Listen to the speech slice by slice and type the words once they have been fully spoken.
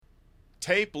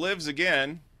Tape lives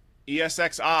again.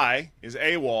 ESXi is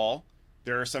AWOL.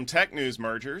 There are some tech news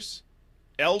mergers.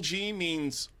 LG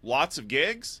means lots of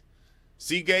gigs.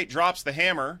 Seagate drops the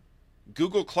hammer.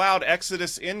 Google Cloud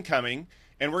Exodus incoming.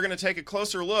 And we're going to take a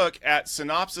closer look at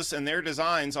Synopsys and their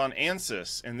designs on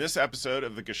Ansys in this episode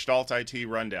of the Gestalt IT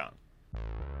Rundown.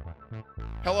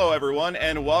 Hello, everyone,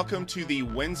 and welcome to the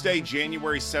Wednesday,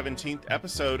 January 17th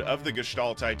episode of the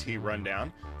Gestalt IT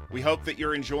Rundown. We hope that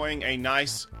you're enjoying a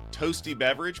nice toasty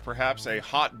beverage, perhaps a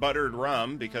hot buttered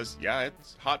rum, because, yeah,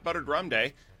 it's hot buttered rum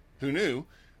day. Who knew?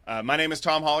 My name is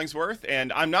Tom Hollingsworth,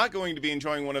 and I'm not going to be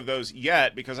enjoying one of those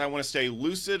yet because I want to stay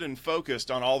lucid and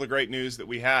focused on all the great news that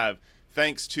we have,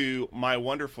 thanks to my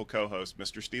wonderful co-host,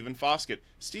 Mr. Stephen Foskett.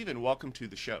 Stephen, welcome to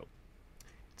the show.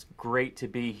 It's great to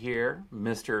be here,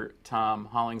 Mr. Tom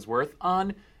Hollingsworth,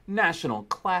 on National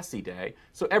Classy Day.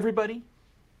 So everybody,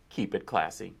 keep it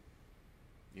classy.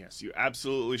 Yes, you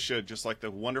absolutely should, just like the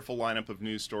wonderful lineup of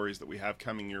news stories that we have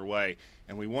coming your way.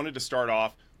 And we wanted to start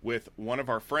off with one of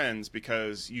our friends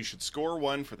because you should score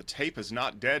one for the Tape is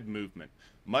Not Dead movement.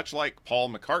 Much like Paul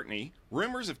McCartney,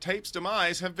 rumors of Tape's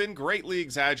demise have been greatly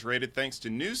exaggerated thanks to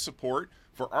new support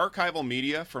for archival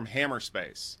media from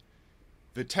Hammerspace.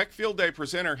 The Tech Field Day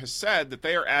presenter has said that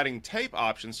they are adding tape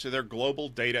options to their global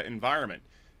data environment.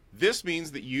 This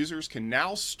means that users can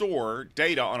now store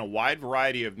data on a wide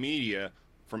variety of media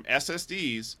from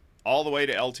SSDs all the way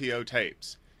to LTO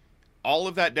tapes. All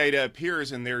of that data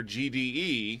appears in their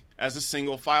GDE as a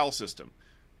single file system.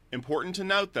 Important to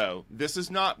note, though, this is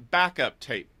not backup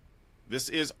tape. This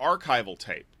is archival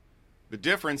tape. The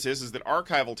difference is that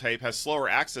archival tape has slower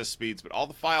access speeds, but all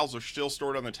the files are still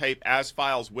stored on the tape as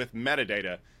files with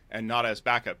metadata and not as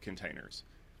backup containers.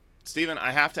 Stephen,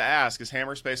 I have to ask, is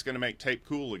Hammerspace going to make tape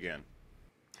cool again?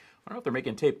 I don't know if they're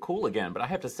making tape cool again, but I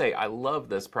have to say I love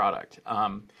this product.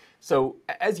 So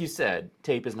as you said,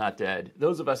 tape is not dead.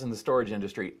 Those of us in the storage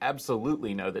industry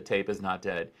absolutely know that tape is not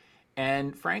dead.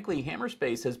 And frankly,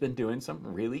 Hammerspace has been doing some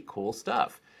really cool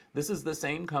stuff. This is the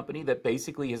same company that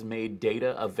basically has made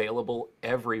data available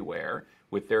everywhere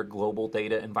with their global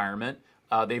data environment.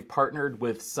 They've partnered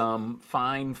with some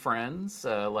fine friends,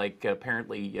 like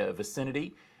apparently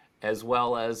Vicinity, as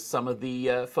well as some of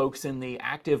the folks in the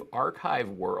active archive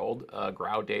world,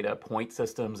 Grow Data, Point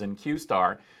Systems, and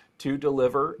QStar, to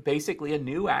deliver basically a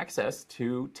new access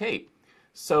to tape.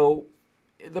 So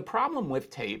the problem with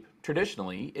tape,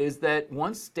 traditionally, is that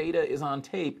once data is on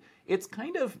tape, it's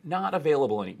kind of not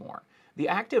available anymore. The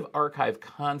active archive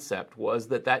concept was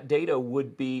that that data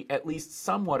would be at least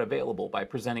somewhat available by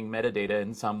presenting metadata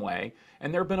in some way,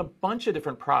 and there have been a bunch of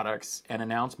different products and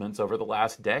announcements over the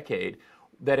last decade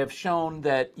that have shown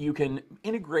that you can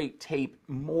integrate tape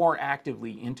more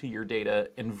actively into your data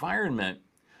environment.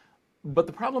 But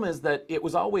the problem is that it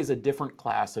was always a different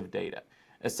class of data.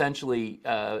 Essentially,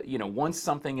 once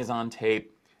something is on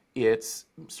tape, it's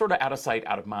sort of out of sight,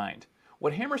 out of mind.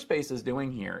 What Hammerspace is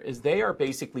doing here is they are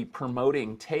basically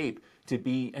promoting tape to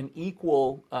be an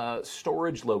equal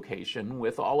storage location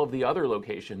with all of the other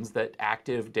locations that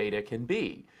active data can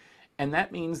be. And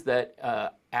that means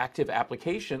that active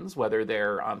applications, whether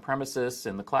they're on premises,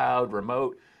 in the cloud,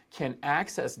 remote, can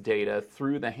access data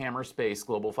through the Hammerspace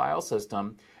global file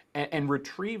system and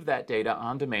retrieve that data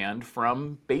on demand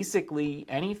from basically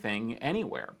anything,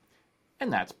 anywhere.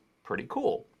 And that's pretty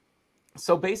cool.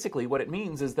 So basically what it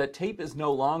means is that tape is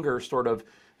no longer sort of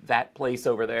that place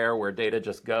over there where data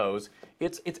just goes.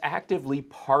 It's actively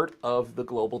part of the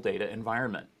global data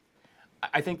environment.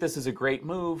 I think this is a great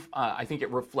move. I think it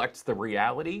reflects the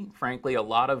reality. Frankly, a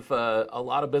lot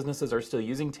of businesses are still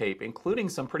using tape, including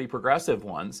some pretty progressive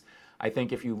ones. I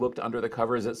think if you looked under the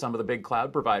covers at some of the big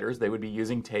cloud providers, they would be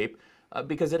using tape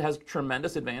because it has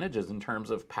tremendous advantages in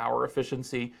terms of power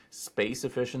efficiency, space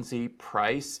efficiency,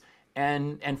 price,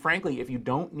 and frankly, if you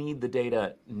don't need the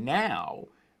data now,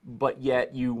 but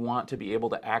yet you want to be able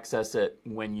to access it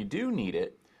when you do need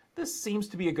it, this seems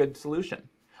to be a good solution.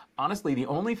 Honestly, the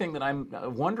only thing that I'm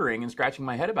wondering and scratching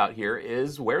my head about here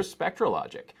is where's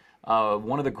SpectraLogic?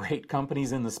 One of the great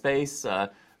companies in the space.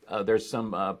 There's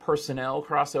some personnel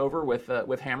crossover with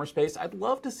Hammerspace. I'd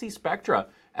love to see Spectra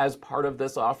as part of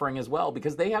this offering as well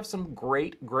because they have some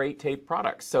great tape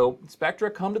products. So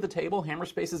Spectra, come to the table.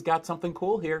 Hammerspace has got something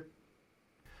cool here.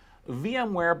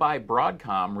 VMware by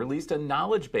Broadcom released a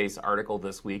knowledge base article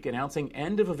this week announcing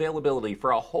end of availability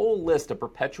for a whole list of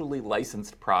perpetually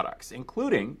licensed products,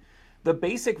 including the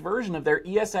basic version of their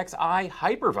ESXi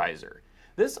hypervisor.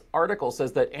 This article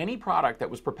says that any product that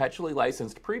was perpetually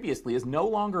licensed previously is no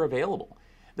longer available.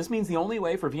 This means the only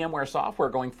way for VMware software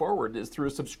going forward is through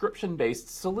a subscription-based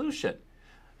solution.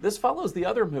 This follows the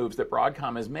other moves that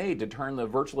Broadcom has made to turn the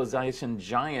virtualization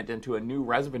giant into a new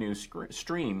revenue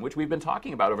stream, which we've been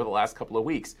talking about over the last couple of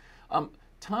weeks.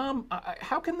 Tom,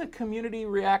 how can the community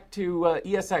react to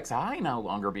ESXi no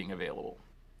longer being available?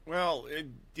 Well,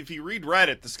 if you read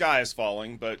Reddit, the sky is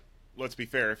falling, but let's be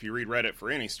fair, if you read Reddit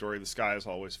for any story, the sky is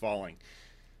always falling.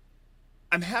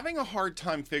 I'm having a hard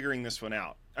time figuring this one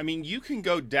out. I mean, you can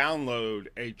go download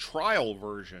a trial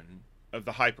version of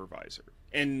the hypervisor.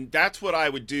 And that's what I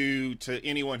would do to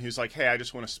anyone who's like, hey, I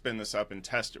just want to spin this up and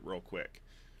test it real quick.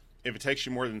 If it takes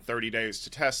you more than 30 days to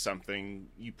test something,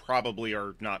 you probably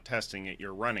are not testing it,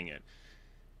 you're running it.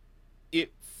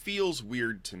 It feels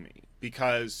weird to me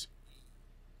because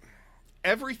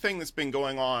everything that's been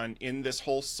going on in this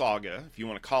whole saga, if you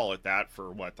want to call it that,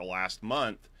 for the last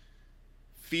month,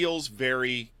 feels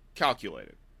very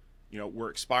calculated. You know, we're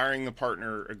expiring the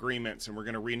partner agreements and we're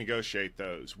going to renegotiate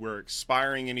those. We're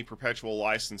expiring any perpetual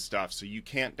license stuff, so you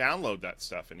can't download that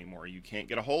stuff anymore. You can't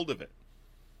get a hold of it.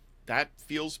 That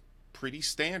feels pretty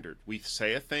standard. We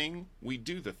say a thing, we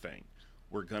do the thing.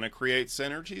 We're going to create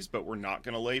synergies, but we're not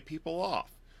going to lay people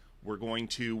off. We're going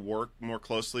to work more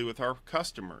closely with our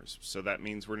customers, so that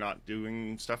means we're not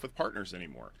doing stuff with partners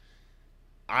anymore.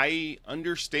 I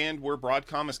understand where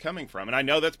Broadcom is coming from, and I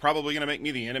know that's probably going to make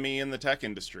me the enemy in the tech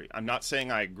industry. I'm not saying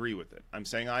I agree with it. I'm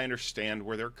saying I understand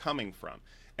where they're coming from.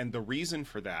 And the reason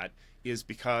for that is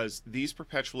because these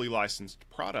perpetually licensed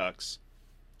products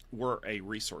were a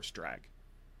resource drag.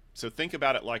 So think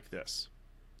about it like this.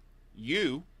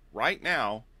 You, right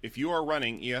now, if you are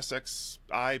running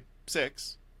ESXi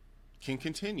 6, can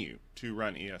continue to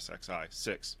run ESXi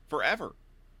 6 forever.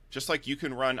 Just like you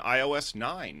can run iOS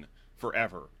 9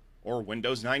 forever, or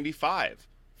Windows 95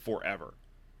 forever.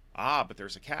 But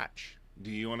there's a catch. Do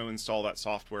you want to install that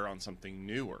software on something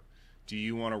newer? Do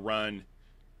you want to run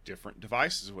different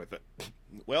devices with it?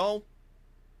 Well,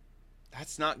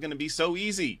 that's not going to be so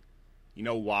easy. You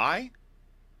know why?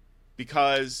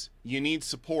 Because you need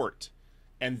support.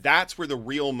 And that's where the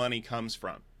real money comes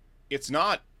from. It's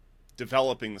not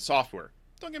developing the software.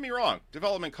 Don't get me wrong,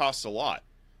 development costs a lot.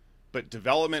 But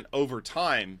development over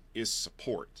time is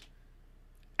support.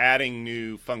 Adding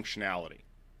new functionality,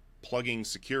 plugging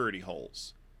security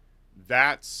holes.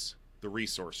 That's the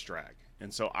resource drag.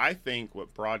 And so I think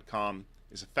what Broadcom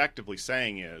is effectively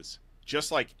saying is,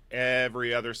 just like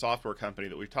every other software company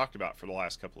that we've talked about for the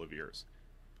last couple of years,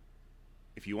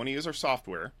 if you want to use our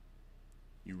software,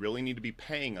 you really need to be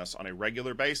paying us on a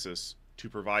regular basis to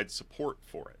provide support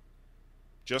for it.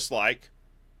 Just like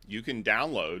you can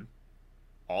download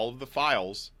all of the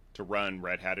files to run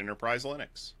Red Hat Enterprise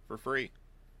Linux for free.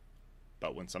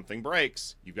 But when something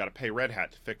breaks, you've got to pay Red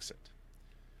Hat to fix it.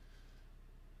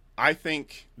 I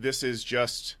think this is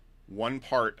just one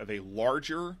part of a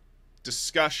larger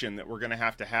discussion that we're going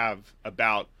to have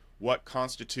about what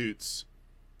constitutes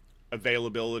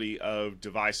availability of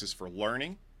devices for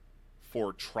learning,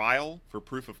 for trial, for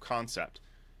proof of concept.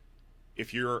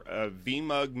 If you're a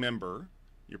VMUG member,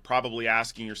 you're probably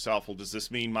asking yourself, well, does this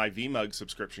mean my VMUG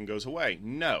subscription goes away?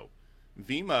 No.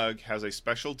 VMUG has a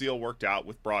special deal worked out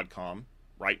with Broadcom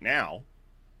right now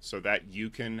so that you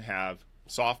can have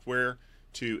software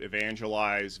to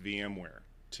evangelize VMware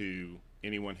to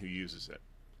anyone who uses it.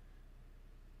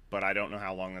 But I don't know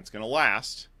how long that's going to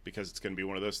last, because it's going to be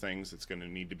one of those things that's going to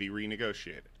need to be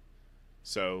renegotiated.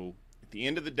 So at the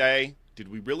end of the day, did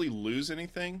we really lose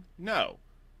anything? No.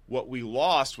 What we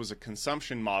lost was a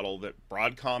consumption model that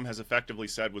Broadcom has effectively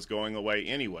said was going away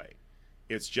anyway.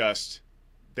 It's just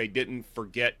they didn't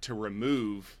forget to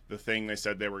remove the thing they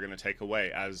said they were going to take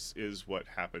away, as is what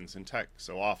happens in tech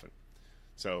so often.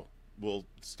 So we'll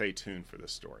stay tuned for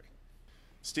this story.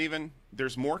 Stephen,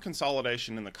 there's more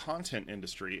consolidation in the content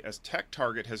industry as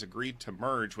TechTarget has agreed to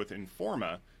merge with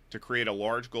Informa to create a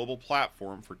large global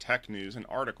platform for tech news and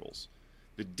articles.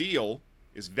 The deal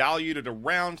is valued at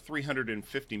around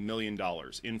 $350 million.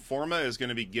 Informa is going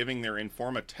to be giving their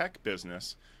Informa Tech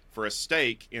business for a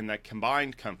stake in that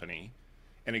combined company,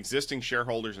 and existing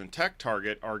shareholders in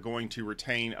TechTarget are going to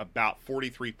retain about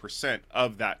 43%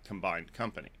 of that combined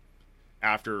company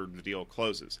after the deal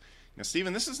closes. Now,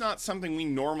 Stephen, this is not something we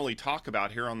normally talk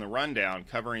about here on the Rundown,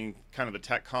 covering kind of the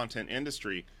tech content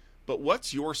industry, but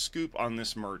what's your scoop on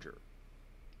this merger?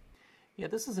 Yeah,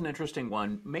 this is an interesting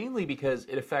one, mainly because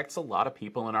it affects a lot of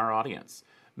people in our audience.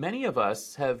 Many of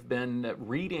us have been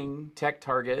reading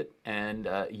TechTarget and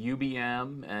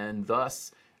UBM and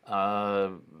thus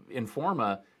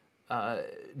Informa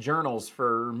journals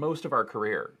for most of our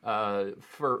career.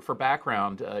 For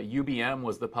background, UBM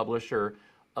was the publisher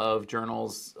of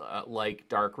journals like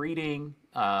Dark Reading,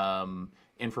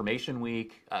 Information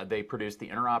Week. They produced the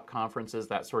Interop conferences,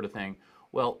 that sort of thing.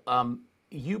 Well,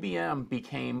 UBM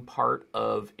became part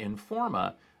of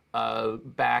Informa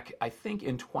back, I think,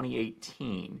 in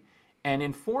 2018. And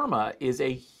Informa is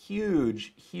a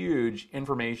huge, huge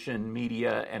information,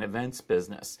 media, and events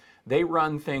business. They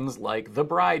run things like The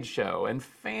Bride Show and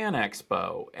Fan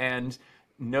Expo and,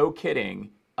 no kidding,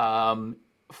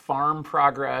 Farm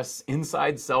Progress,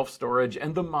 Inside Self Storage,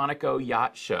 and the Monaco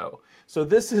Yacht Show. So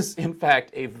this is, in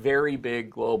fact, a very big,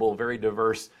 global, very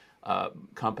diverse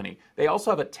company. They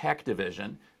also have a tech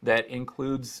division that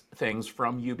includes things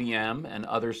from UBM and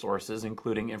other sources,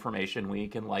 including Information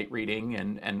Week and Light Reading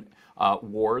and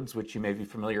Wards, which you may be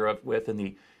familiar with in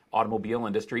the automobile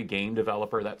industry, game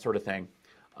developer, that sort of thing.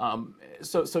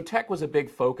 So tech was a big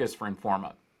focus for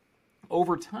Informa.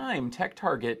 Over time,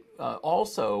 TechTarget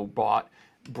also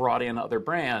brought in other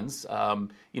brands.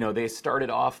 They started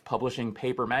off publishing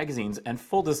paper magazines, and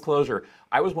full disclosure,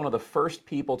 I was one of the first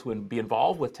people to be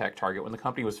involved with TechTarget when the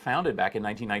company was founded back in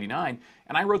 1999,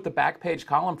 and I wrote the back page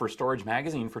column for Storage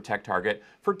Magazine for TechTarget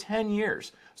for 10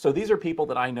 years. So these are people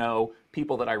that I know,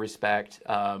 people that I respect.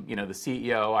 The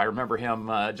CEO, I remember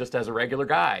him just as a regular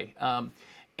guy.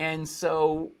 And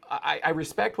so I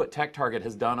respect what TechTarget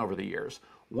has done over the years.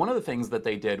 One of the things that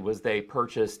they did was they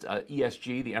purchased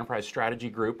ESG, the Enterprise Strategy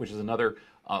Group, which is another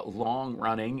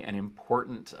long-running and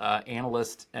important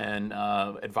analyst and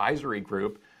advisory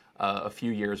group a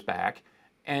few years back.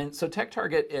 And so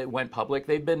TechTarget went public.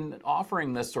 They've been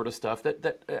offering this sort of stuff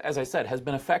that, as I said, has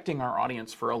been affecting our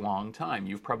audience for a long time.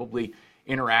 You've probably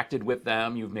interacted with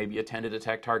them. You've maybe attended a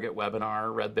TechTarget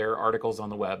webinar, read their articles on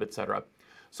the web, et cetera.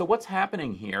 So what's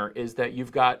happening here is that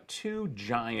you've got two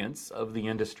giants of the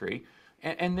industry,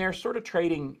 and they're sort of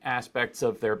trading aspects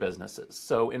of their businesses.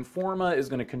 So Informa is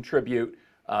going to contribute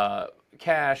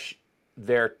cash,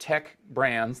 their tech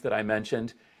brands that I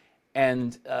mentioned,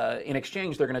 and in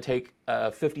exchange, they're going to take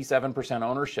 57%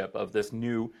 ownership of this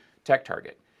new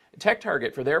TechTarget.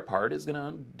 TechTarget, for their part, is going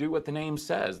to do what the name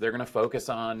says. They're going to focus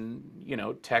on,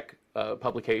 tech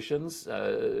publications,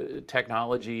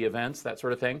 technology events, that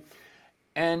sort of thing.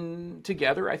 And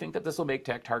together, I think that this will make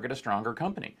TechTarget a stronger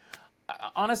company.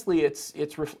 Honestly,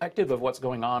 it's reflective of what's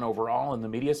going on overall in the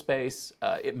media space.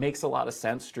 It makes a lot of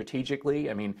sense strategically.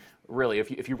 I mean, really,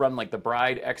 if you run like the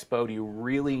Bride Expo, do you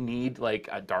really need like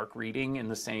a dark reading in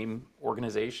the same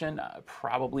organization?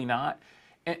 Probably not.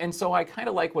 And so I kind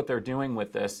of like what they're doing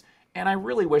with this. And I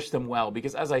really wish them well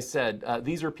because, as I said,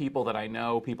 these are people that I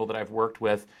know, people that I've worked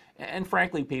with, and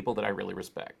frankly, people that I really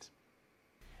respect.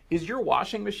 Is your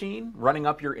washing machine running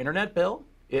up your internet bill?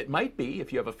 It might be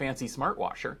if you have a fancy smart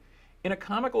washer. In a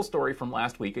comical story from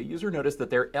last week, a user noticed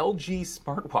that their LG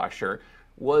smart washer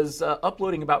was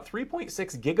uploading about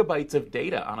 3.6 gigabytes of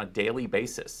data on a daily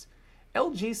basis.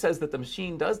 LG says that the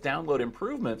machine does download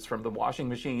improvements from the washing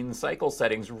machine cycle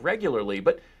settings regularly,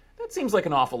 but that seems like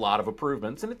an awful lot of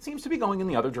improvements, and it seems to be going in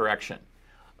the other direction.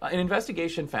 An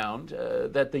investigation found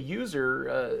that the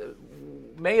user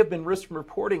may have been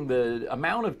misreporting the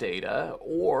amount of data,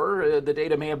 or the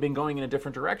data may have been going in a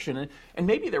different direction, and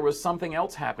maybe there was something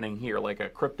else happening here, like a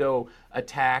crypto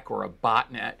attack or a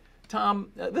botnet.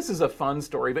 Tom, this is a fun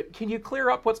story, but can you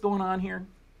clear up what's going on here?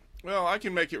 Well, I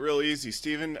can make it real easy,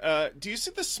 Stephen. Do you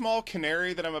see the small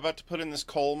canary that I'm about to put in this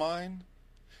coal mine?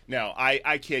 No,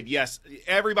 I kid. Yes,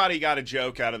 everybody got a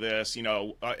joke out of this.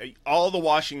 All the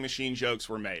washing machine jokes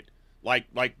were made. Like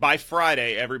by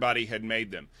Friday, everybody had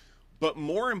made them. But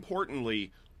more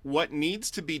importantly, what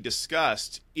needs to be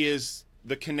discussed is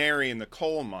the canary in the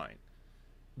coal mine.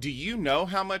 Do you know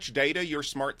how much data your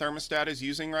smart thermostat is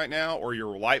using right now, or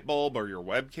your light bulb, or your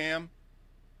webcam?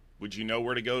 Would you know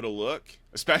where to go to look?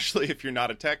 Especially if you're not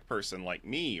a tech person like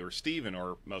me or Steven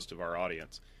or most of our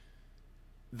audience.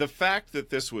 The fact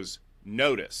that this was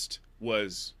noticed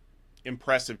was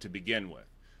impressive to begin with.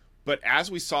 But as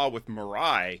we saw with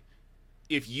Mirai,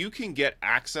 if you can get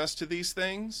access to these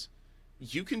things,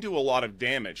 you can do a lot of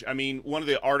damage. I mean, one of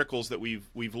the articles that we've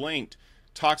linked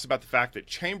talks about the fact that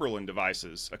Chamberlain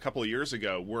devices a couple of years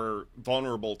ago were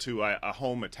vulnerable to a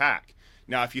home attack.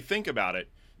 Now, if you think about it,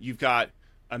 you've got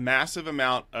a massive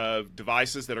amount of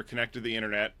devices that are connected to the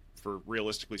internet for,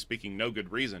 realistically speaking, no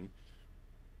good reason.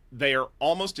 They are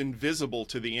almost invisible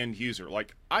to the end user.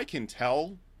 Like, I can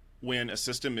tell when a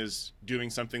system is doing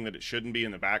something that it shouldn't be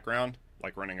in the background,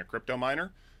 like running a crypto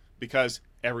miner, because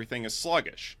everything is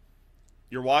sluggish.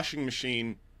 Your washing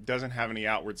machine doesn't have any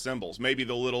outward symbols. Maybe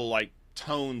the little like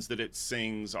tones that it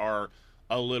sings are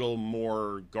a little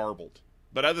more garbled.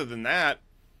 But other than that,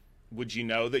 would you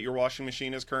know that your washing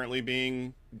machine is currently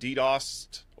being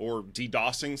DDoSed or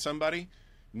DDoSing somebody?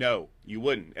 No, you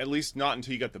wouldn't. At least not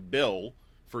until you got the bill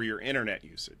for your internet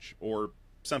usage or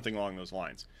something along those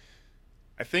lines.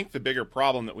 I think the bigger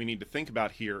problem that we need to think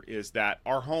about here is that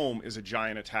our home is a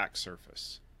giant attack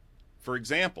surface. For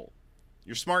example,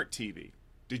 your smart TV.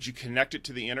 Did you connect it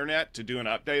to the internet to do an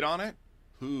update on it?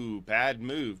 Ooh, bad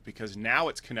move, because now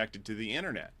it's connected to the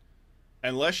internet.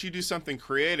 Unless you do something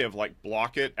creative like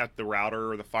block it at the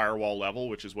router or the firewall level,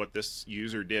 which is what this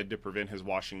user did to prevent his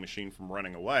washing machine from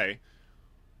running away,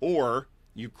 or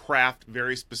you craft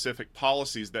very specific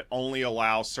policies that only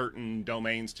allow certain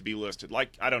domains to be listed,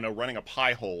 like, I don't know, running a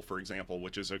Pi-hole, for example,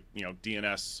 which is a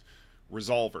DNS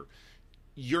resolver.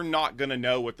 You're not going to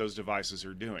know what those devices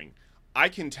are doing. I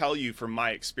can tell you from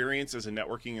my experience as a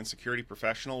networking and security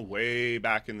professional way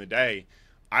back in the day,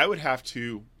 I would have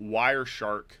to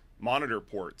Wireshark monitor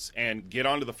ports and get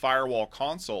onto the firewall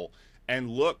console and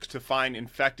look to find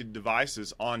infected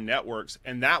devices on networks.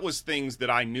 And that was things that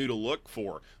I knew to look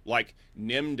for, like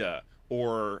NIMDA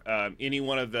or any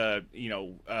one of the,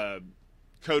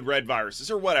 Code Red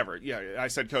viruses or whatever. Yeah, I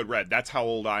said Code Red. That's how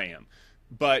old I am.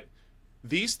 But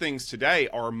these things today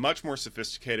are much more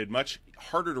sophisticated, much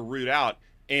harder to root out.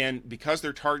 And because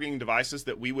they're targeting devices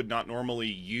that we would not normally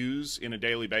use in a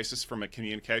daily basis from a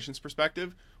communications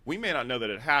perspective, we may not know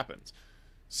that it happens.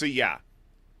 So yeah,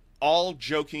 all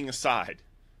joking aside,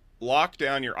 lock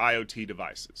down your IoT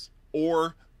devices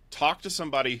or talk to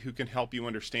somebody who can help you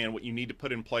understand what you need to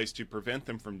put in place to prevent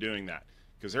them from doing that.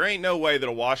 Because there ain't no way that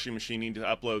a washing machine needs to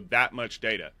upload that much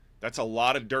data. That's a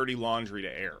lot of dirty laundry to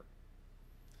air.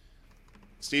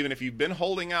 Stephen, if you've been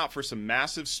holding out for some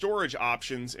massive storage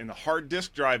options in the hard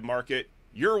disk drive market,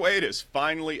 your wait is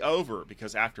finally over,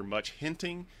 because after much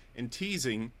hinting and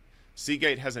teasing,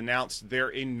 Seagate has announced their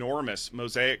enormous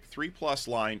Mosaic 3 Plus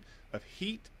line of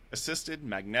heat-assisted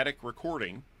magnetic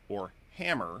recording, or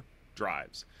HAMR,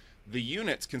 drives. The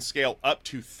units can scale up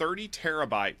to 30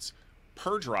 terabytes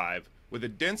per drive with a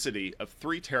density of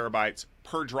 3 terabytes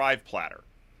per drive platter.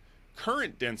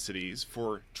 Current densities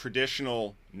for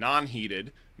traditional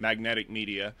non-heated magnetic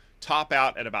media top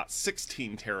out at about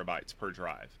 16 terabytes per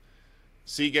drive.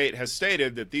 Seagate has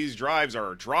stated that these drives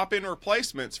are drop-in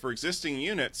replacements for existing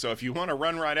units, so if you want to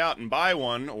run right out and buy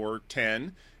one or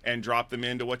 10 and drop them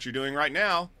into what you're doing right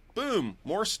now, boom,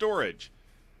 more storage.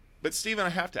 But Stephen, I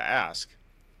have to ask,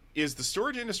 is the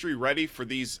storage industry ready for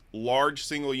these large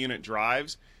single-unit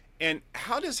drives? And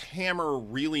how does HAMR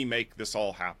really make this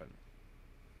all happen?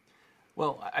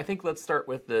 Well, I think let's start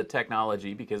with the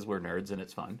technology, because we're nerds and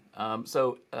it's fun.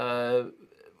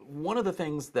 One of the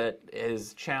things that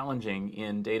is challenging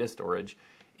in data storage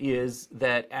is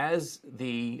that as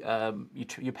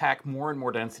you pack more and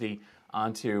more density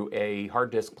onto a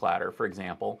hard disk platter, for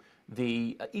example,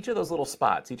 each of those little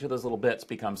spots, each of those little bits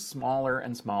becomes smaller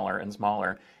and smaller and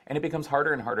smaller, and it becomes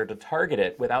harder and harder to target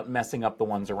it without messing up the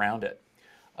ones around it.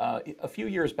 A few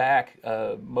years back,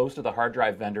 most of the hard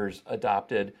drive vendors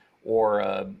adopted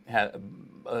or had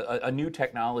a new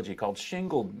technology called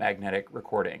shingled magnetic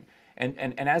recording.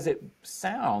 And as it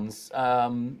sounds,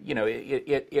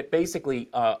 it basically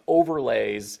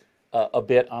overlays a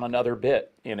bit on another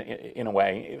bit in a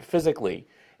way, physically.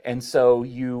 And so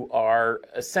you are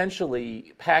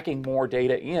essentially packing more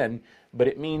data in, but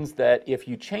it means that if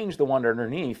you change the one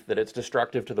underneath, that it's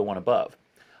destructive to the one above.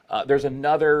 There's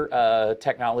another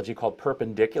technology called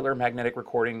perpendicular magnetic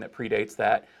recording that predates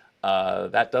that.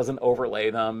 That doesn't overlay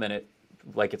them, and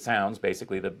like it sounds,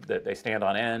 basically, that they stand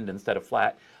on end instead of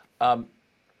flat.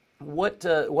 What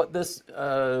this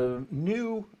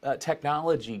new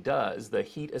technology does, the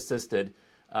heat-assisted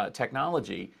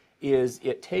technology, is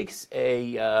it takes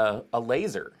a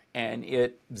laser and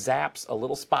it zaps a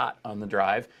little spot on the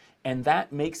drive, and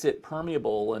that makes it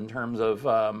permeable in terms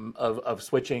of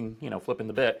switching, flipping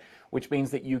the bit, which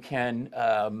means that you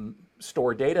can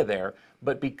store data there.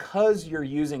 But because you're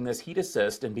using this heat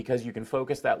assist and because you can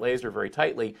focus that laser very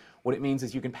tightly, what it means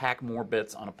is you can pack more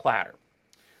bits on a platter.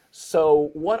 So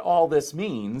what all this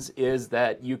means is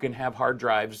that you can have hard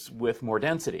drives with more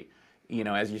density.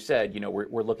 As you said,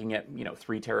 we're looking at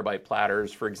 3 terabyte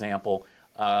platters, for example.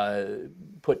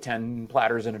 Put 10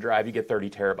 platters in a drive, you get 30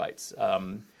 terabytes.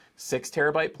 6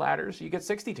 terabyte platters, you get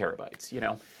 60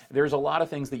 terabytes. There's a lot of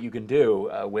things that you can do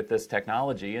with this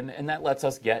technology, and that lets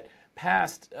us get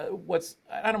past what's,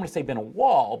 I don't want to say been a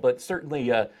wall, but certainly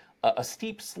a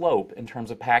steep slope in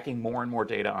terms of packing more and more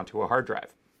data onto a hard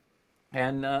drive.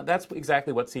 And that's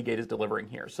exactly what Seagate is delivering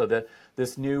here. So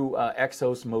this new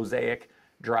Exos Mosaic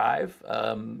drive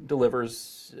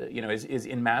delivers, is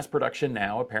in mass production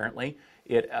now, apparently.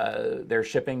 They're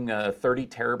shipping 30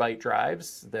 terabyte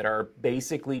drives that are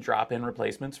basically drop-in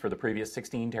replacements for the previous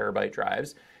 16 terabyte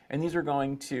drives, and these are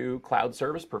going to cloud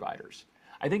service providers.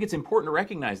 I think it's important to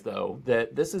recognize, though,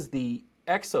 that this is the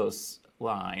Exos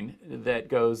line that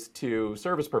goes to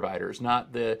service providers,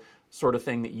 not the sort of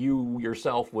thing that you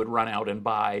yourself would run out and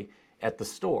buy at the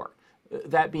store.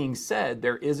 That being said,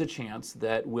 there is a chance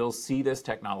that we'll see this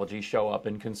technology show up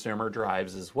in consumer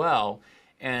drives as well.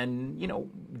 And,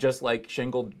 just like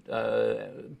Shingle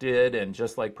did and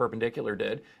just like Perpendicular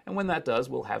did. And when that does,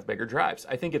 we'll have bigger drives.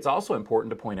 I think it's also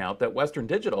important to point out that Western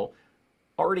Digital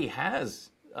already has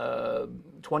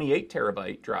 28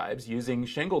 terabyte drives using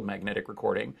shingled magnetic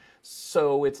recording.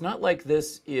 So it's not like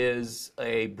this is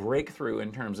a breakthrough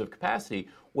in terms of capacity.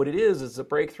 What it is a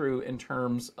breakthrough in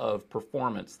terms of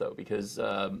performance, though, because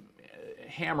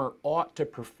Hammer ought to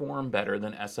perform better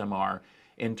than SMR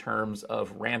in terms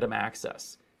of random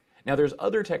access. Now, there's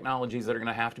other technologies that are going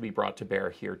to have to be brought to bear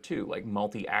here, too, like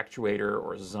multi-actuator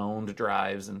or zoned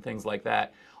drives and things like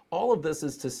that. All of this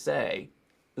is to say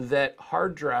that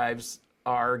hard drives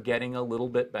are getting a little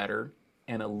bit better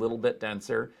and a little bit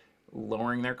denser,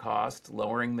 lowering their cost,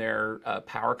 lowering their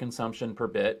power consumption per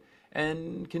bit,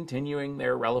 and continuing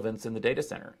their relevance in the data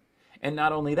center. And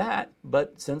not only that,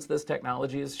 but since this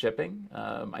technology is shipping,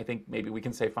 I think maybe we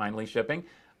can say finally shipping,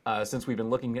 since we've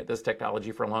been looking at this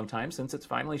technology for a long time, since it's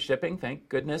finally shipping, thank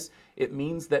goodness, it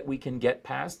means that we can get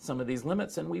past some of these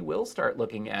limits and we will start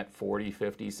looking at 40,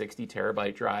 50, 60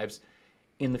 terabyte drives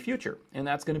in the future. And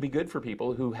that's going to be good for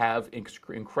people who have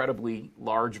incredibly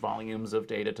large volumes of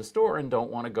data to store and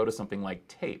don't want to go to something like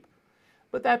tape.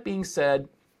 But that being said,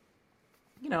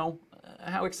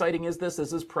 how exciting is this?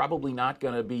 This is probably not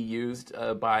going to be used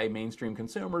by mainstream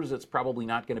consumers. It's probably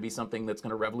not going to be something that's going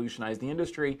to revolutionize the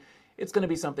industry. It's going to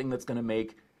be something that's going to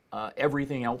make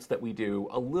everything else that we do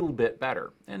a little bit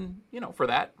better. And, for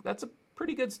that, that's a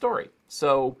pretty good story.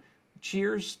 So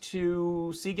cheers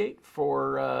to Seagate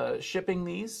for shipping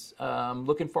these.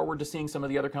 Looking forward to seeing some of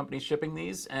the other companies shipping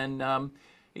these. And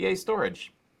EA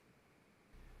Storage.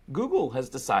 Google has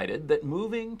decided that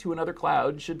moving to another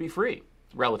cloud should be free,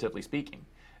 relatively speaking.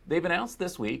 They've announced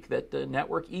this week that the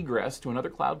network egress to another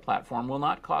cloud platform will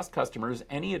not cost customers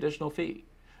any additional fee.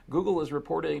 Google has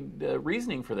reported the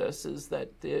reasoning for this is that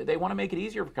they want to make it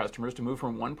easier for customers to move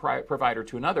from one provider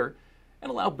to another and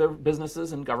allow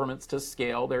businesses and governments to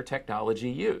scale their technology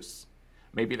use.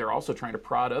 Maybe they're also trying to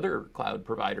prod other cloud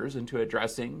providers into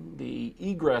addressing the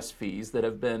egress fees that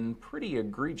have been pretty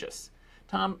egregious.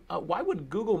 Tom, why would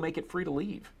Google make it free to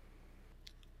leave?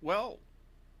 Well,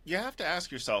 you have to ask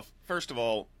yourself, first of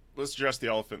all, let's address the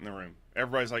elephant in the room.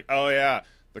 Everybody's like, oh yeah,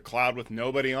 the cloud with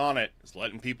nobody on it is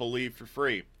letting people leave for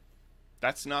free.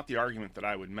 That's not the argument that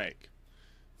I would make.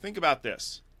 Think about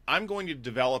this. I'm going to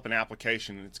develop an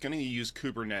application that's going to use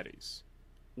Kubernetes.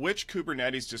 Which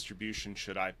Kubernetes distribution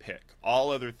should I pick? All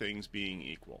other things being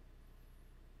equal.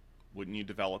 Wouldn't you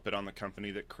develop it on the company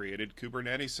that created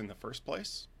Kubernetes in the first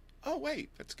place? Oh wait,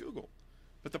 that's Google.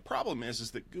 But the problem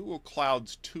is that Google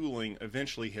Cloud's tooling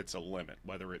eventually hits a limit,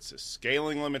 whether it's a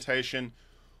scaling limitation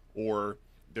or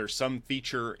there's some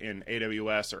feature in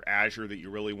AWS or Azure that you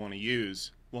really want to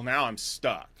use. Well, now I'm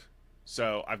stuck.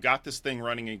 So I've got this thing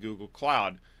running in Google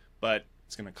Cloud, but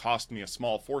it's going to cost me a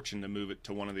small fortune to move it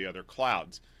to one of the other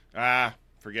clouds.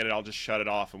 Forget it, I'll just shut it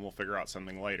off and we'll figure out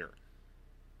something later.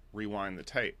 Rewind the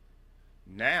tape.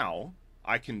 Now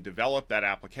I can develop that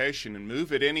application and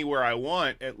move it anywhere I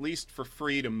want, at least for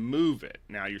free to move it.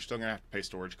 Now you're still going to have to pay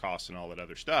storage costs and all that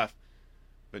other stuff,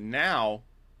 but now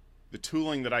the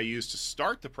tooling that I used to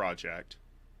start the project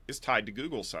is tied to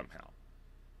Google somehow.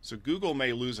 So Google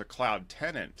may lose a cloud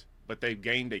tenant, but they've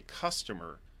gained a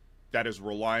customer that is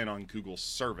reliant on Google's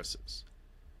services.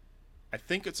 I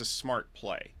think it's a smart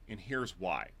play, and here's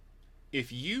why.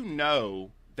 If you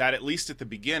know that at least at the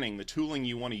beginning, the tooling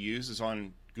you want to use is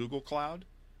on Google Cloud,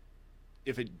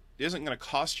 if it isn't going to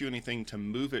cost you anything to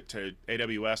move it to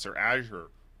AWS or Azure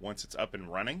once it's up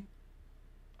and running,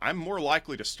 I'm more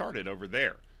likely to start it over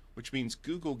there, which means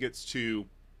Google gets to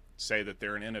say that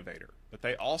they're an innovator, but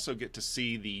they also get to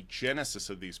see the genesis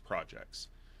of these projects.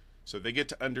 So they get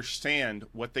to understand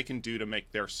what they can do to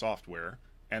make their software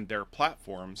and their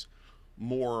platforms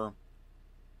more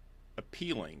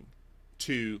appealing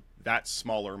to that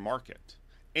smaller market.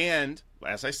 And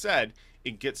as I said,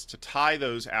 it gets to tie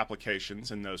those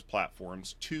applications and those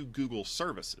platforms to Google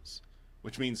services,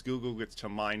 which means Google gets to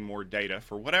mine more data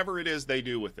for whatever it is they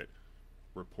do with it.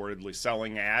 Reportedly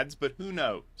selling ads, but who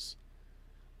knows?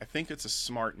 I think it's a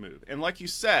smart move. And like you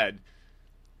said,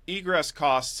 egress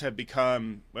costs have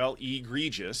become, well,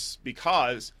 egregious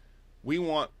because we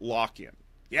want lock-in.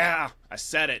 Yeah, I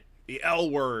said it, the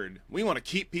L word. We want to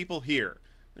keep people here.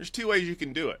 There's two ways you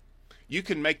can do it. You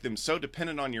can make them so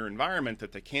dependent on your environment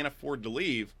that they can't afford to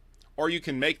leave, or you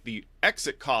can make the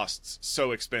exit costs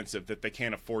so expensive that they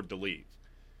can't afford to leave.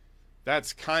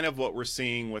 That's kind of what we're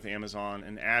seeing with Amazon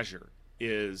and Azure.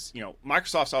 Is,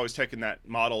 Microsoft's always taken that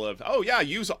model of, oh yeah,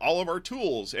 use all of our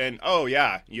tools, and oh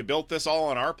yeah, you built this all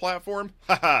on our platform.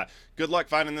 Haha, good luck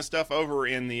finding this stuff over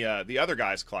in the other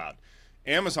guy's cloud.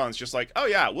 Amazon's just like, oh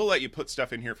yeah, we'll let you put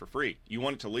stuff in here for free. You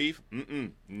want it to leave?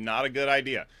 Not a good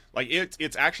idea. Like,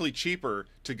 it's actually cheaper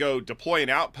to go deploy an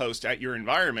outpost at your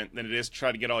environment than it is to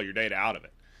try to get all your data out of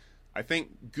it. I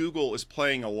think Google is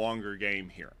playing a longer game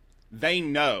here. They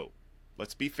know,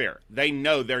 let's be fair, they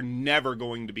know they're never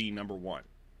going to be number one.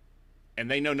 And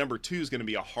they know number two is going to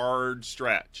be a hard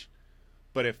stretch.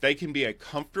 But if they can be a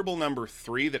comfortable number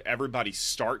three that everybody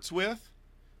starts with,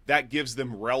 that gives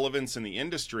them relevance in the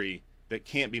industry that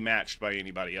can't be matched by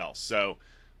anybody else. So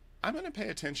I'm going to pay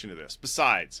attention to this.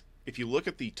 Besides, if you look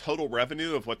at the total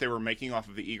revenue of what they were making off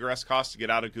of the egress cost to get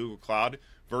out of Google Cloud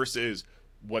versus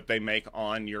what they make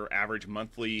on your average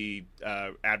monthly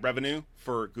ad revenue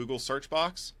for Google search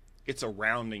box, it's a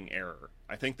rounding error.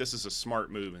 I think this is a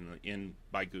smart move in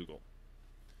by Google.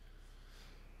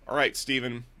 All right,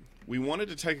 Stephen, we wanted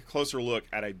to take a closer look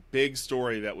at a big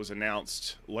story that was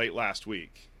announced late last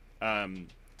week.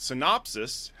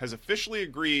 Synopsys has officially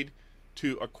agreed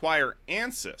to acquire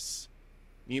Ansys.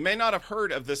 You may not have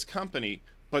heard of this company,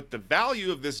 but the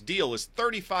value of this deal is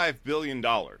 $35 billion.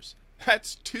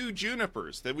 That's 2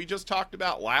 Junipers that we just talked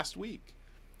about last week.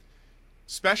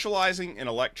 Specializing in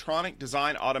electronic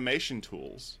design automation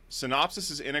tools,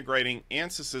 Synopsys is integrating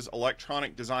Ansys's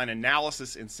electronic design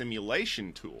analysis and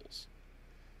simulation tools.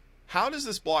 How does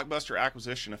this blockbuster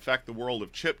acquisition affect the world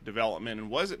of chip development, and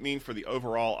what does it mean for the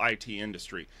overall IT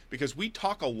industry? Because we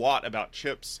talk a lot about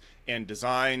chips and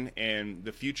design and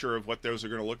the future of what those are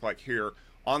going to look like here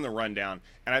on the rundown.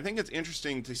 And I think it's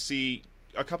interesting to see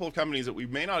a couple of companies that we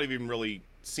may not have even really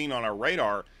seen on our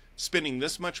radar spending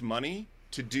this much money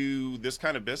to do this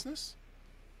kind of business.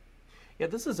 Yeah,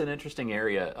 this is an interesting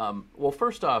area. Well,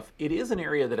 first off, it is an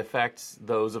area that affects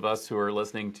those of us who are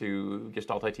listening to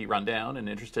Gestalt IT Rundown and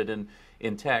interested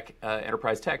in tech,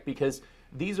 enterprise tech, because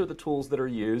these are the tools that are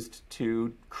used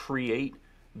to create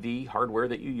the hardware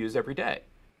that you use every day.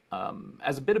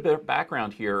 As a bit of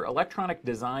background here, electronic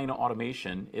design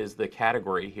automation is the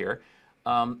category here.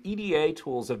 EDA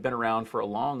tools have been around for a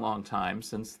long, long time,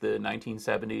 since the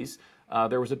 1970s.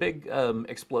 There was a big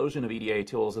explosion of EDA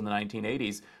tools in the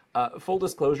 1980s. Full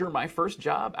disclosure, my first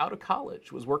job out of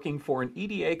college was working for an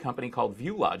EDA company called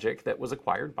ViewLogic that was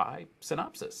acquired by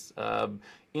Synopsys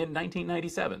in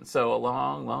 1997, so a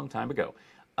long, long time ago.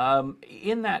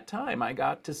 In that time, I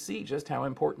got to see just how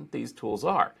important these tools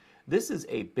are. This is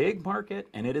a big market,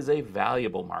 and it is a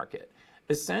valuable market.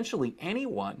 Essentially,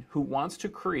 anyone who wants to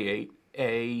create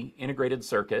a integrated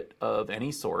circuit of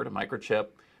any sort, a microchip,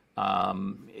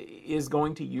 is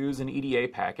going to use an EDA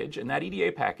package, and that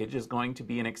EDA package is going to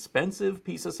be an expensive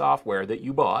piece of software that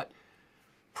you bought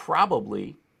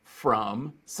probably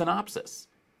from Synopsys.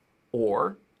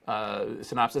 Or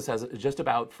Synopsys has just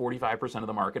about 45% of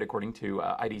the market according to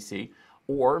IDC,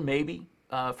 or maybe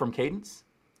from Cadence,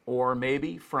 or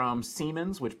maybe from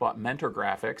Siemens, which bought Mentor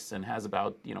Graphics and has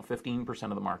about 15%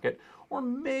 of the market, or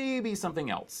maybe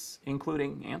something else,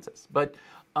 including Ansys. But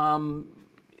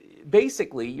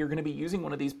basically, you're going to be using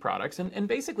one of these products, and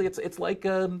basically, it's like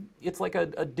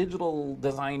a digital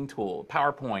design tool,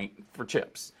 PowerPoint for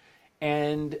chips.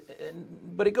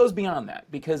 But it goes beyond that,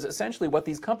 because essentially what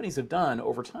these companies have done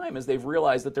over time is they've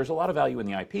realized that there's a lot of value in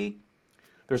the IP.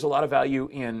 There's a lot of value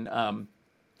in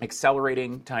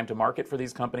accelerating time to market for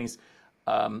these companies.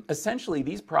 Essentially,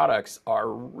 these products are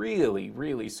really,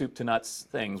 really soup to nuts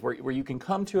things where you can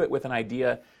come to it with an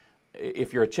idea.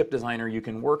 If you're a chip designer, you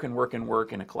can work and work and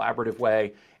work in a collaborative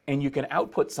way, and you can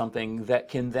output something that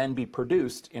can then be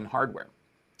produced in hardware.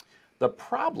 The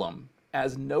problem,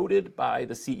 as noted by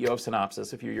the CEO of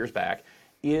Synopsys a few years back,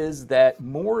 is that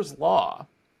Moore's Law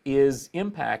is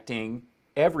impacting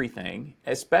everything,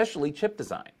 especially chip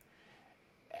design.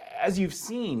 As you've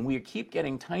seen, we keep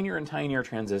getting tinier and tinier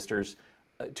transistors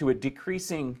to a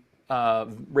decreasing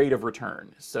rate of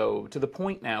return. So to the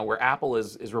point now where Apple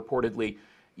is reportedly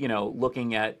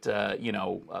looking at 2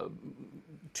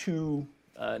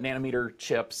 nanometer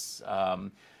chips,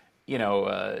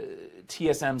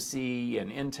 TSMC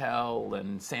and Intel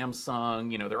and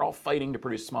Samsung, they're all fighting to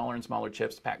produce smaller and smaller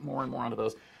chips, pack more and more onto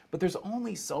those, but there's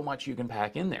only so much you can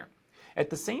pack in there. At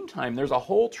the same time, there's a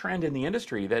whole trend in the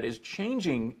industry that is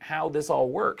changing how this all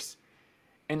works,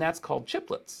 and that's called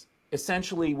chiplets.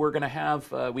 Essentially, we're going to have,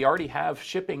 we already have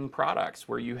shipping products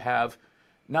where you have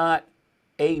not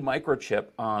a microchip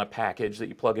on a package that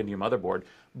you plug into your motherboard,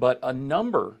 but a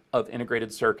number of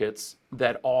integrated circuits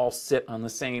that all sit on the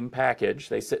same package.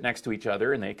 They sit next to each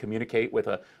other and they communicate with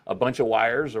a bunch of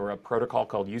wires or a protocol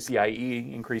called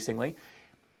UCIe increasingly.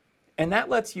 And that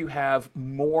lets you have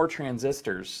more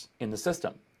transistors in the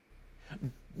system.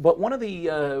 But one of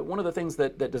the things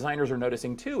that designers are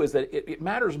noticing too is that it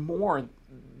matters more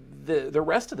the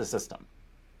rest of the system,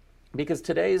 because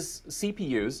today's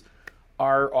CPUs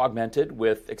are augmented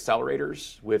with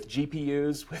accelerators, with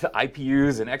GPUs, with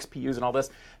IPUs and XPUs and all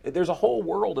this. There's a whole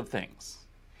world of things.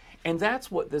 And that's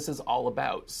what this is all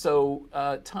about. So,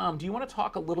 Tom, do you want to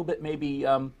talk a little bit maybe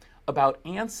about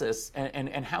Ansys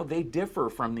and how they differ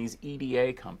from these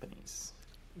EDA companies?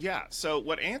 Yeah, so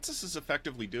what Ansys is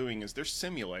effectively doing is they're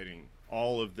simulating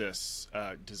all of this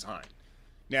design.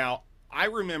 Now, I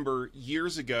remember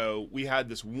years ago, we had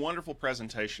this wonderful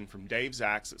presentation from Dave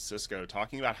Zaks at Cisco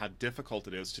talking about how difficult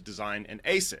it is to design an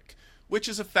ASIC, which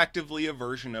is effectively a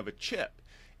version of a chip.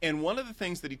 And one of the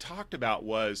things that he talked about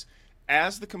was,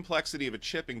 as the complexity of a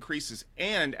chip increases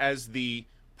and as the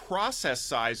process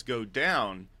size go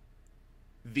down,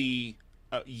 the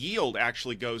yield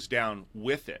actually goes down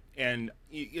with it. And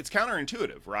it's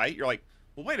counterintuitive, right? You're like,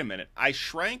 well, wait a minute. I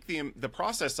shrank the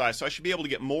process size, so I should be able to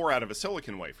get more out of a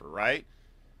silicon wafer, right?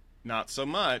 Not so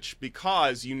much,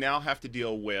 because you now have to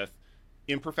deal with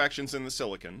imperfections in the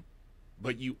silicon,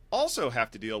 but you also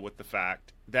have to deal with the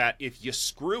fact that if you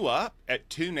screw up at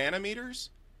 2 nanometers,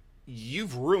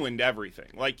 you've ruined everything.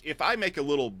 Like, if I make a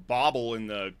little bobble in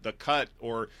the cut,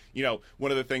 or, you know,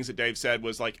 one of the things that Dave said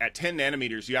was, like, at 10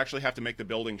 nanometers, you actually have to make the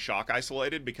building shock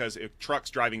isolated, because if trucks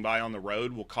driving by on the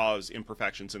road will cause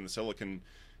imperfections in the silicon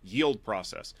yield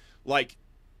process. Like,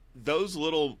 those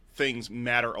little things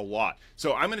matter a lot.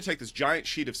 So I'm going to take this giant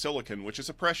sheet of silicon, which is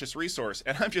a precious resource,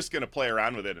 and I'm just going to play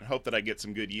around with it and hope that I get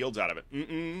some good yields out of it.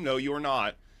 No, you're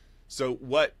not. So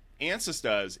what Ansys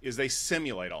does is they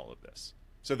simulate all of this.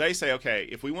 So they say, okay,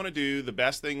 if we want to do the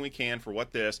best thing we can for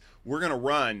we're going to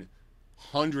run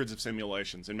hundreds of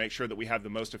simulations and make sure that we have the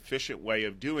most efficient way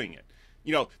of doing it.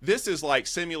 You know, this is like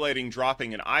simulating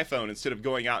dropping an iPhone instead of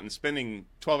going out and spending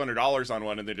 $1,200 on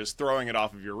one and then just throwing it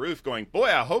off of your roof going, boy,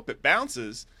 I hope it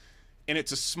bounces. And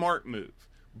it's a smart move.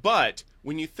 But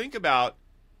when you think about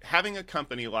having a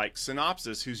company like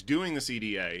Synopsys who's doing this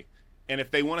EDA, and if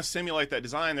they want to simulate that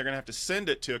design, they're going to have to send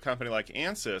it to a company like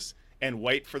Ansys and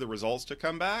wait for the results to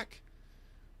come back.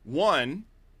 One,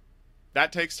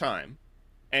 that takes time.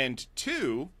 And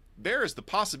two, there is the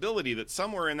possibility that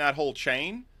somewhere in that whole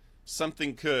chain,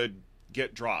 something could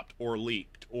get dropped or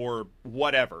leaked or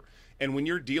whatever. And when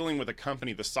you're dealing with a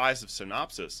company the size of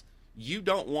Synopsys, you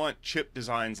don't want chip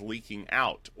designs leaking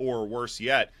out, or worse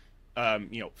yet,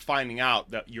 finding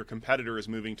out that your competitor is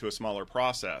moving to a smaller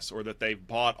process, or that they've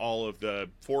bought all of the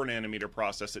 4 nanometer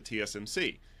process at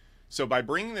TSMC. So by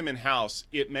bringing them in-house,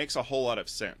 it makes a whole lot of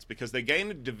sense, because they gain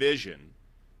a division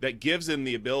that gives them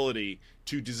the ability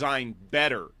to design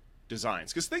better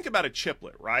designs. Because think about a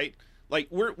chiplet, right? Like,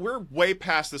 we're way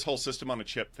past this whole system on a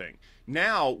chip thing.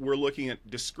 Now we're looking at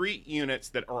discrete units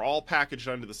that are all packaged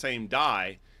under the same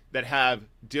die that have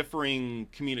differing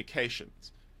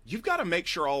communications. You've got to make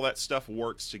sure all that stuff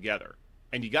works together.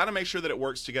 And you got to make sure that it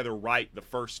works together right the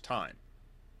first time.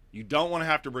 You don't want to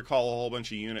have to recall a whole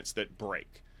bunch of units that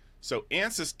break. So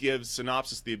Ansys gives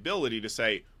Synopsys the ability to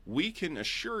say, we can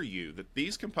assure you that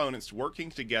these components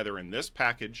working together in this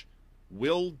package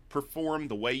will perform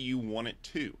the way you want it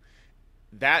to.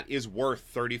 That is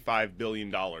worth $35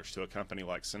 billion to a company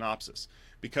like Synopsys,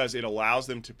 because it allows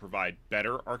them to provide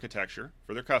better architecture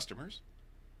for their customers,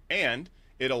 and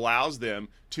it allows them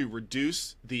to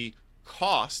reduce the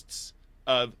costs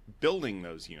of building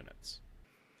those units.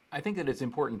 I think that it's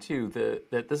important too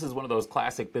that this is one of those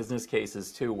classic business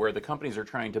cases too, where the companies are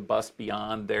trying to bust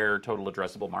beyond their total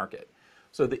addressable market.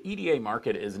 So the EDA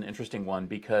market is an interesting one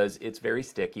because it's very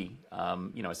sticky.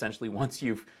 Essentially, once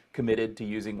you've committed to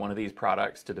using one of these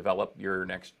products to develop your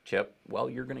next chip, well,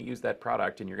 you're going to use that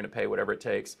product and you're going to pay whatever it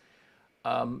takes.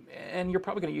 And you're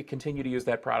probably going to continue to use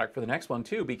that product for the next one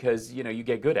too, because you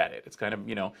get good at it. It's kind of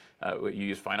you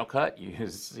use Final Cut, you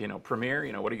use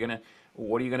Premiere. What are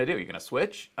you going to do? You're going to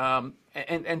switch.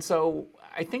 And so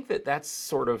I think that that's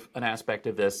sort of an aspect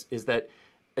of this, is that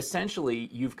essentially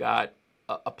you've got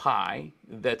a pie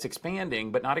that's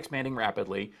expanding, but not expanding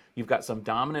rapidly. You've got some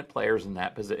dominant players in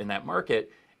that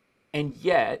market, and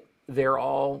yet they're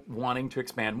all wanting to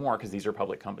expand more because these are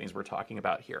public companies we're talking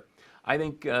about here. I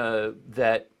think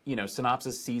that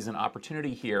Synopsys sees an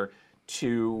opportunity here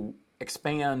to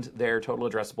expand their total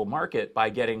addressable market by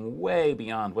getting way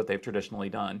beyond what they've traditionally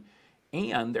done,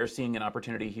 and they're seeing an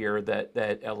opportunity here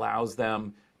that allows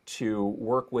them to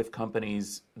work with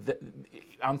companies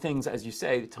on things, as you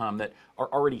say, Tom, that are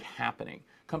already happening.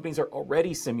 Companies are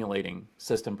already simulating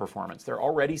system performance. They're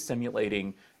already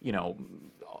simulating,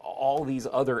 all these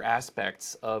other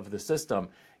aspects of the system.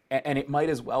 And it might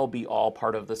as well be all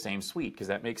part of the same suite, because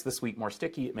that makes the suite more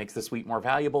sticky, it makes the suite more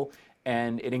valuable,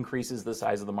 and it increases the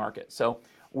size of the market. So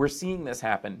we're seeing this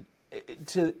happen.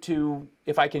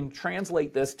 If I can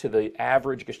translate this to the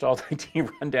average Gestalt IT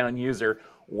rundown user,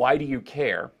 why do you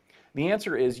care? The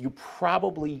answer is you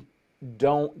probably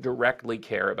don't directly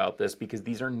care about this, because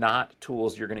these are not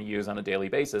tools you're going to use on a daily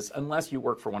basis unless you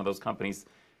work for one of those companies,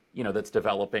 that's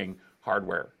developing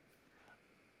hardware.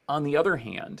 On the other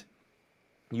hand,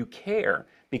 you care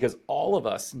because all of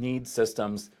us need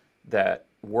systems that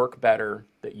work better,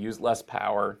 that use less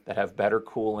power, that have better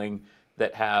cooling,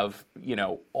 that have,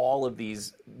 all of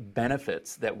these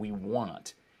benefits that we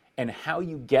want. And how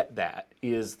you get that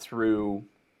is through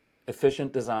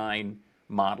efficient design,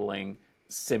 modeling,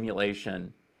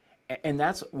 simulation, and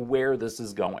that's where this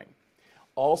is going.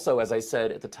 Also, as I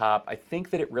said at the top, I think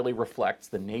that it really reflects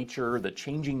the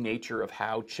changing nature of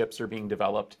how chips are being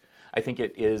developed. I think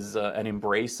it is an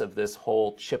embrace of this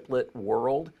whole chiplet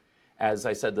world. As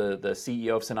I said, the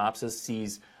CEO of Synopsys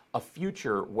sees a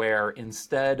future where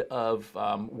instead of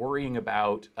worrying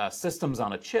about systems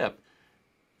on a chip,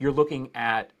 you're looking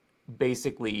at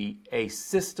basically a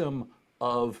system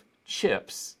of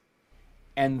chips.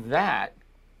 And that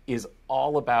is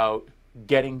all about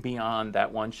getting beyond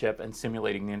that one chip and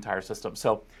simulating the entire system.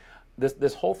 So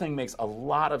this whole thing makes a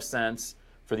lot of sense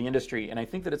for the industry, and I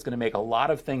think that it's going to make a lot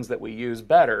of things that we use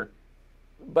better,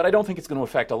 but I don't think it's going to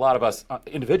affect a lot of us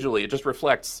individually. It just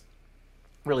reflects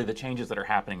really the changes that are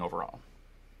happening overall.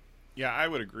 Yeah, I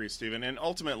would agree, Stephen. And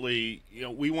ultimately,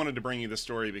 we wanted to bring you this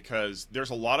story because there's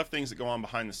a lot of things that go on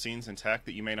behind the scenes in tech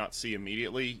that you may not see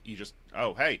immediately. You just,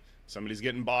 hey, somebody's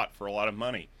getting bought for a lot of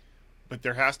money. But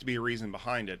there has to be a reason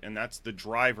behind it, and that's the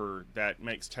driver that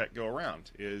makes tech go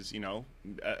around, is,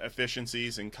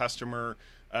 efficiencies and customer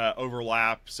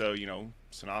overlap. So,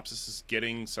 Synopsys is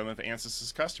getting some of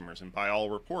Ansys' customers, and by all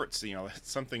reports,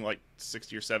 it's something like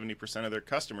 60 or 70% of their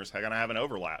customers are going to have an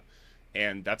overlap.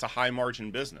 And that's a high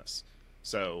margin business.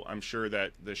 So I'm sure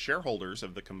that the shareholders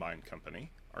of the combined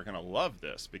company are going to love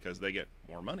this because they get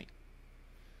more money.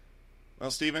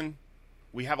 Well, Stephen,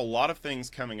 we have a lot of things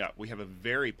coming up. We have a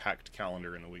very packed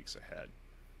calendar in the weeks ahead.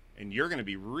 And you're going to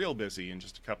be real busy in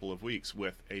just a couple of weeks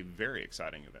with a very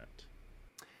exciting event.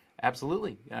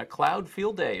 Absolutely. Cloud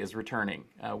Field Day is returning.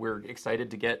 We're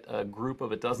excited to get a group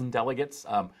of a dozen delegates,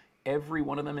 every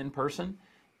one of them in person,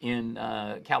 in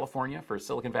California for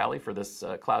Silicon Valley for this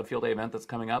Cloud Field Day event that's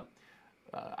coming up.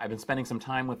 I've been spending some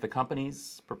time with the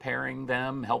companies, preparing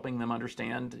them, helping them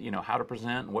understand, how to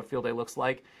present and what Field Day looks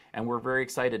like. And we're very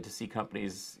excited to see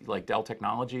companies like Dell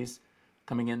Technologies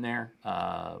coming in there,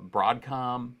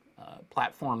 Broadcom,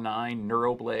 Platform 9,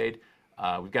 Neuroblade.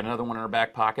 We've got another one in our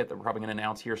back pocket that we're probably going to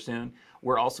announce here soon.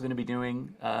 We're also going to be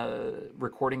doing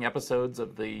recording episodes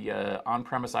of the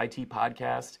On-Premise IT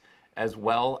podcast, as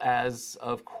well as,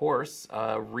 of course,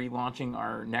 relaunching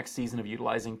our next season of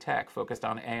Utilizing Tech, focused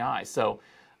on AI. So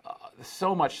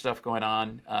much stuff going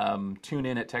on. Tune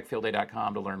in at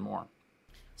techfieldday.com to learn more.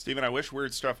 Stephen, I wish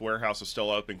Weird Stuff Warehouse was still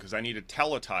open because I need a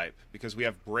teletype, because we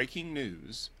have breaking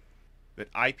news that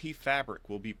IP Fabric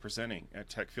will be presenting at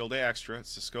Tech Field Day Extra at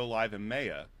Cisco Live in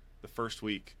Maya the first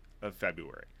week of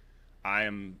February. I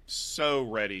am so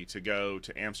ready to go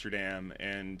to Amsterdam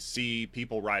and see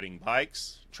people riding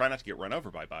bikes, try not to get run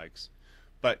over by bikes,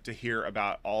 but to hear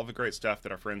about all the great stuff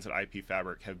that our friends at IP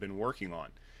Fabric have been working on.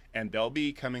 And they'll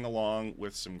be coming along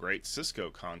with some great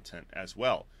Cisco content as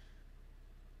well.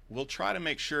 We'll try to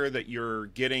make sure that you're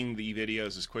getting the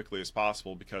videos as quickly as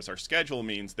possible, because our schedule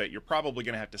means that you're probably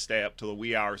going to have to stay up till the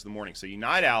wee hours of the morning. So you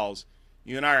night owls,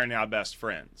 you and I are now best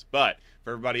friends. But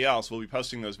for everybody else, we'll be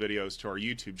posting those videos to our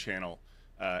YouTube channel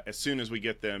as soon as we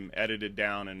get them edited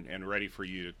down and ready for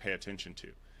you to pay attention to.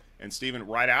 And Stephen,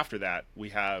 right after that, we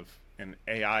have an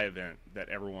AI event that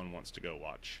everyone wants to go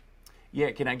watch.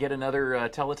 Yeah, can I get another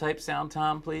teletype sound,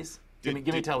 Tom, please? Give me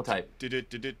a teletype.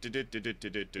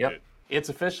 Yep. It's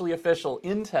officially official.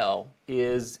 Intel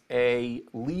is a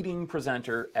leading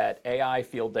presenter at AI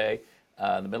Field Day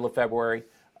in the middle of February.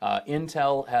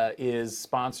 Intel is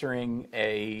sponsoring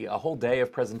a whole day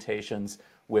of presentations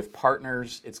with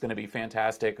partners. It's going to be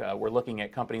fantastic. We're looking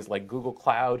at companies like Google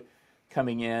Cloud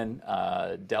coming in,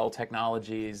 Dell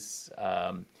Technologies,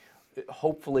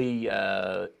 hopefully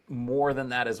more than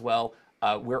that as well.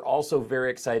 We're also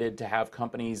very excited to have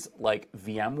companies like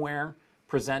VMware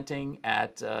presenting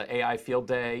at AI Field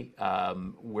Day.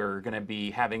 We're going to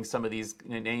be having some of these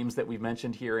names that we've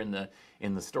mentioned here in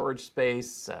the storage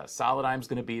space. Solidigm's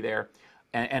going to be there.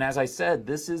 And as I said,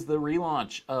 this is the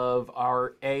relaunch of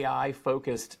our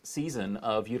AI-focused season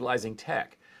of Utilizing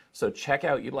Tech. So check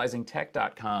out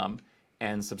utilizingtech.com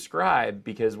and subscribe,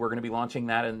 because we're going to be launching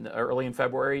that early in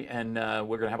February, and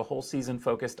we're going to have a whole season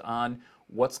focused on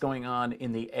what's going on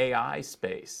in the AI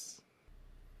space.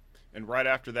 And right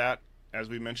after that, as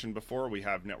we mentioned before, we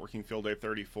have Networking Field Day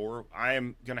 34. I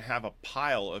am going to have a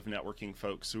pile of networking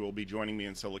folks who will be joining me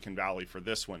in Silicon Valley for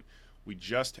this one. We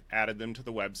just added them to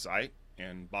the website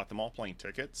and bought them all plane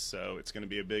tickets, so it's going to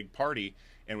be a big party.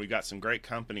 And we've got some great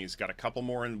companies, got a couple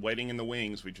more waiting in the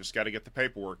wings. We just got to get the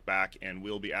paperwork back, and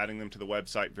we'll be adding them to the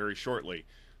website very shortly.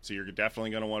 So you're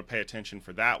definitely going to want to pay attention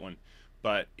for that one.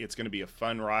 But it's going to be a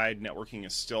fun ride. Networking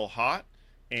is still hot,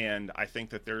 and I think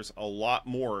that there's a lot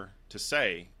more to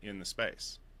say in the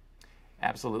space.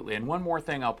 Absolutely. And one more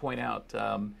thing I'll point out,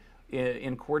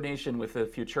 in coordination with the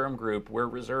Futurum group, we're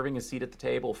reserving a seat at the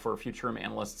table for Futurum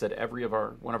analysts at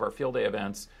one of our field day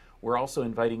events. We're also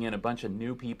inviting in a bunch of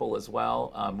new people as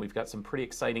well. We've got some pretty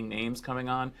exciting names coming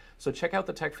on. So check out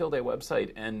the Tech Field Day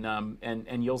website,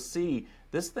 and you'll see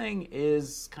this thing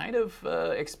is kind of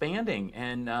expanding.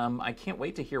 And I can't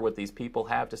wait to hear what these people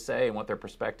have to say and what their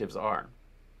perspectives are.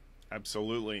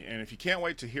 Absolutely. And if you can't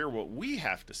wait to hear what we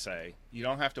have to say, you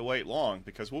don't have to wait long,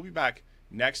 because we'll be back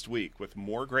next week with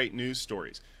more great news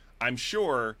stories. I'm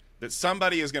sure that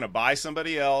somebody is going to buy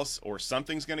somebody else, or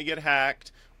something's going to get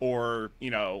hacked, or,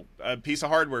 a piece of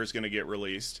hardware is going to get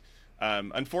released.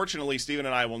 Unfortunately, Stephen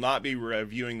and I will not be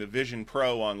reviewing the Vision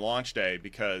Pro on launch day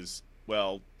because,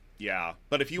 well, yeah.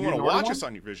 But if you want to watch us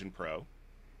on your Vision Pro,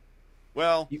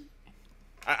 well,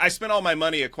 I spent all my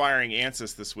money acquiring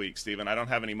Ansys this week, Stephen. I don't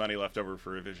have any money left over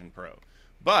for a Vision Pro.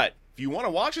 But if you want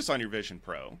to watch us on your Vision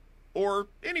Pro, or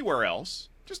anywhere else,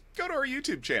 just go to our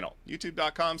YouTube channel,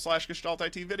 youtube.com/Gestalt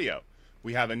IT video.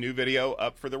 We have a new video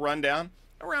up for the rundown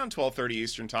around 12:30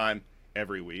 Eastern Time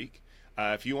every week.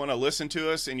 If you want to listen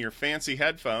to us in your fancy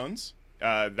headphones,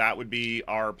 that would be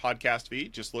our podcast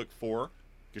feed. Just look for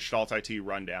Gestalt IT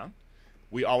Rundown.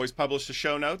 We always publish the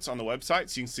show notes on the website,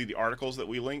 so you can see the articles that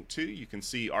we link to. You can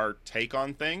see our take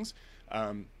on things.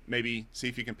 Maybe see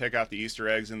if you can pick out the Easter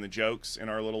eggs and the jokes in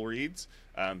our little reads.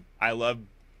 I love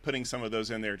putting some of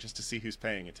those in there just to see who's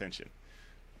paying attention.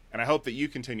 And I hope that you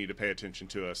continue to pay attention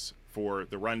to us for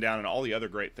the rundown and all the other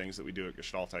great things that we do at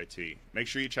Gestalt IT. Make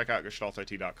sure you check out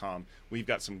gestaltit.com. We've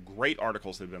got some great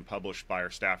articles that have been published by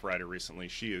our staff writer recently.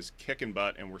 She is kicking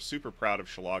butt, and we're super proud of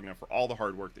Shalagna for all the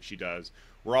hard work that she does.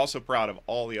 We're also proud of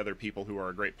all the other people who are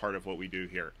a great part of what we do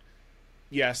here.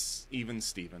 Yes, even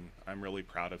Steven. I'm really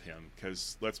proud of him,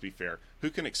 because let's be fair, who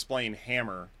can explain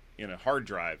hammer in a hard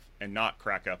drive and not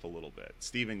crack up a little bit?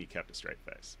 Steven, you kept a straight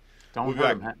face.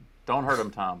 Don't hurt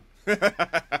him, Tom.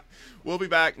 We'll be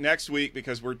back next week,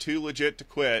 because we're too legit to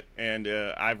quit, and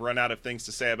I've run out of things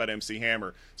to say about MC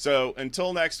Hammer. So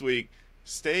until next week,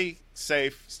 stay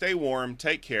safe, stay warm,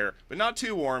 take care, but not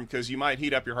too warm, because you might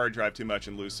heat up your hard drive too much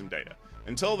and lose some data.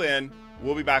 Until then,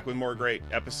 we'll be back with more great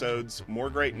episodes,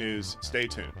 more great news. Stay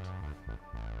tuned.